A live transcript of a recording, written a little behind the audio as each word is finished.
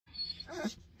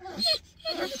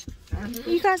Are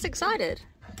you guys excited?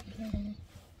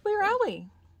 Where are we?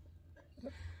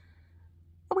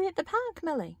 Are we at the park,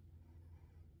 Millie?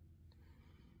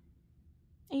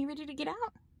 Are you ready to get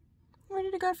out?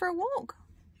 Ready to go for a walk?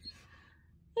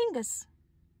 Angus,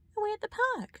 are we at the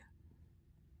park?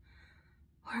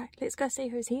 Alright, let's go see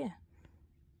who's here.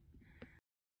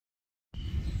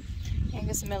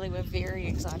 Angus and Millie were very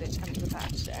excited to come to the park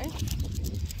today.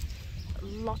 A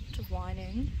lot of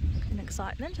whining and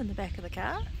excitement in the back of the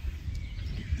car.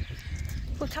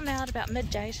 We'll come out about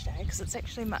midday today because it's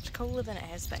actually much cooler than it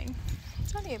has been.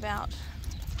 It's only about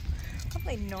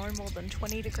probably no more than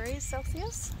 20 degrees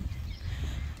Celsius.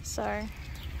 So,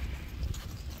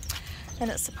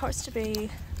 and it's supposed to be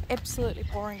absolutely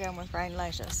pouring down with rain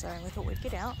later, so we thought we'd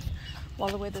get out while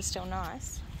the weather's still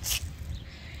nice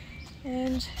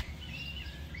and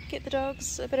get the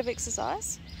dogs a bit of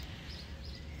exercise.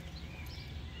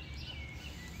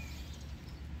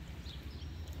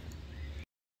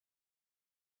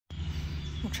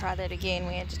 We'll try that again.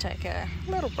 We had to take a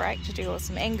little break to deal with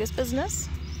some Angus business.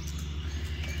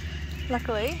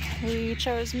 Luckily, he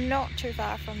chose not too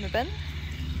far from the bin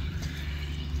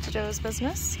to do his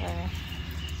business, so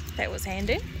that was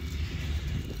handy.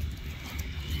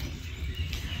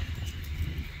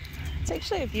 It's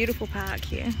actually a beautiful park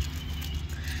here.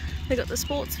 They've got the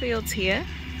sports fields here,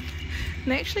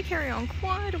 and they actually carry on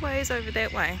quite a ways over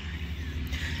that way.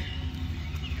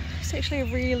 It's actually a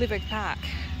really big park.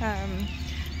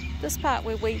 This part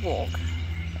where we walk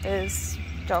is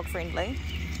dog friendly,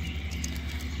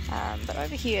 but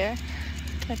over here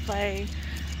they play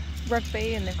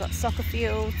rugby and they've got soccer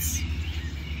fields,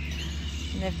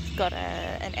 and they've got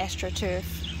an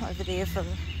AstroTurf over there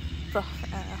for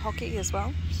hockey as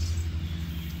well.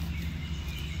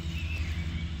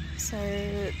 So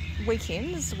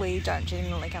weekends we don't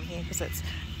generally come here because it's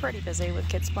pretty busy with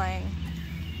kids playing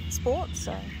sports.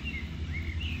 So,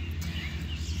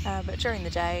 but during the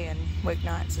day and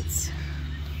weeknights it's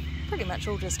pretty much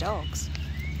all just dogs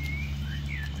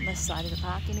on this side of the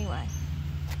park anyway.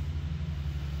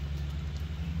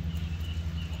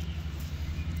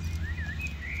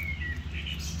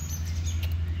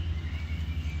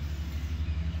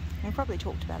 I've probably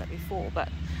talked about it before, but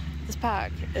this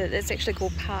park, it's actually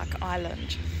called Park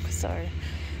Island. So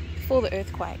before the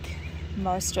earthquake,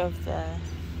 most of the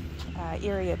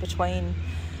area between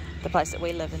the place that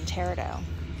we live in, Taradale,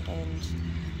 and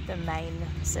the main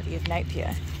city of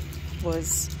Napier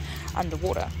was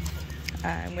underwater.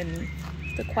 When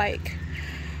the quake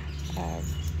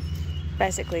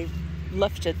basically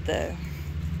lifted the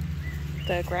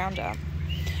ground up,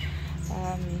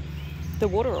 the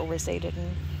water all receded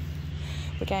and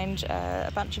we gained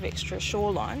a bunch of extra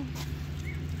shoreline,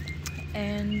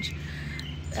 and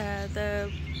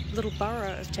the little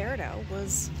borough of Taradale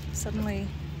was suddenly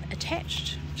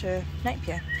attached to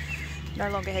Napier. No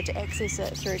longer had to access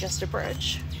it through just a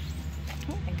bridge.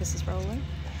 Oh, Angus is rolling.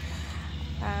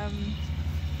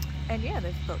 And yeah,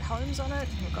 they've built homes on it.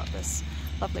 We've got this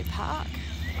lovely park.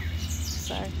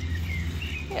 So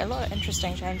yeah, a lot of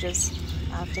interesting changes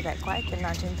after that quake in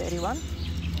 1931.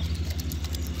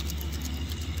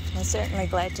 I'm certainly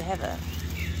glad to have it.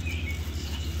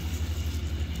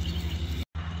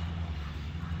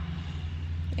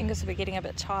 Angus will be getting a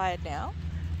bit tired now.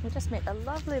 We just met a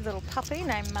lovely little puppy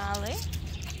named Millie.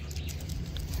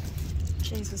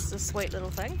 She's just a sweet little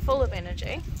thing, full of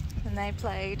energy. And they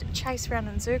played chase round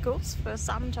in circles for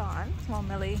some time while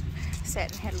Millie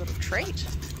sat and had a little treat.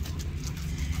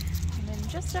 And then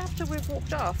just after we've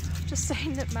walked off, I've just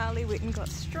seen that Millie went and got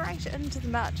straight into the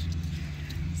mud.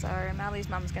 So Millie's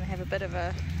mum's going to have a bit of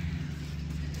a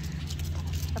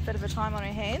time on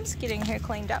her hands getting her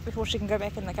cleaned up before she can go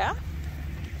back in the car.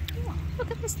 Oh,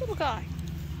 look at this little guy.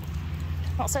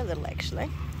 Not so little actually. I'll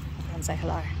go and say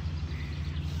hello.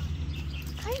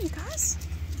 Hey you guys.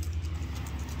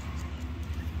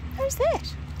 Who's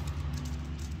that?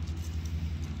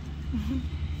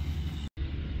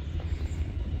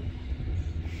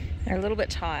 They're a little bit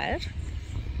tired,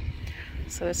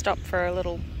 so we stopped for a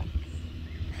little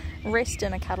rest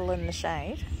and a cuddle in the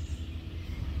shade.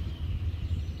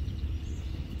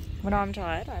 When I'm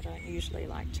tired, I don't usually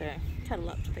like to cuddle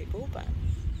up to people, but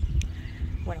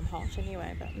when I'm hot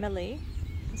anyway. But Millie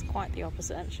is quite the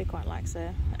opposite. She quite likes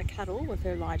a cuddle with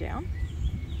her lie down.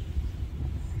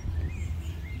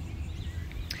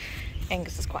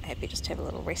 Angus is quite happy just to have a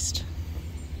little rest,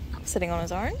 sitting on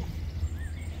his own.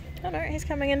 Oh no, he's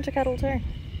coming in to cuddle too.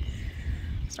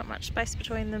 There's not much space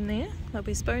between them there. They'll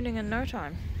be spooning in no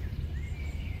time.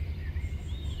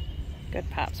 Good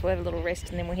pups, we'll have a little rest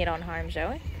and then we'll head on home,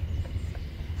 shall we?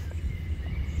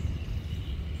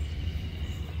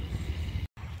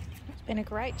 It's been a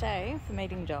great day for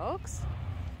meeting dogs.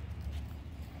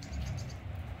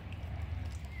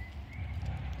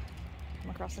 Come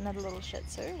across another little Shih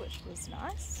Tzu, which was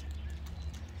nice.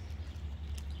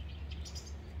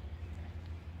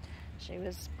 She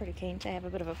was pretty keen to have a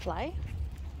bit of a play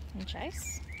and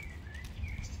chase.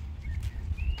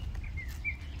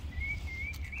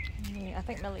 Yeah, I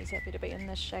think Millie's happy to be in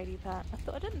this shady part.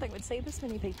 I didn't think we'd see this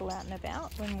many people out and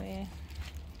about when we're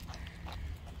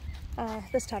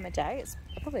this time of day. It's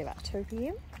probably about 2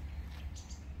 p.m.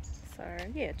 So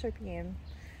yeah, 2 p.m.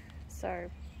 So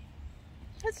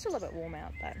it's still a bit warm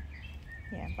out, but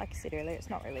yeah, like I said earlier, it's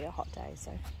not really a hot day,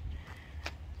 so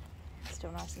it's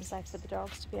still nice and safe for the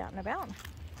dogs to be out and about.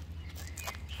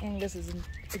 Angus is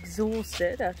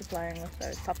exhausted after playing with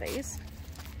those puppies.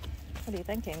 What do you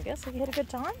think, Angus? Have you had a good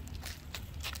time?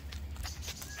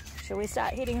 Shall we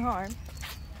start heading home?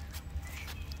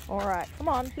 Alright, come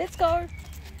on, let's go.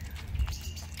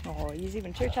 Oh, he's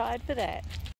even too tired for that.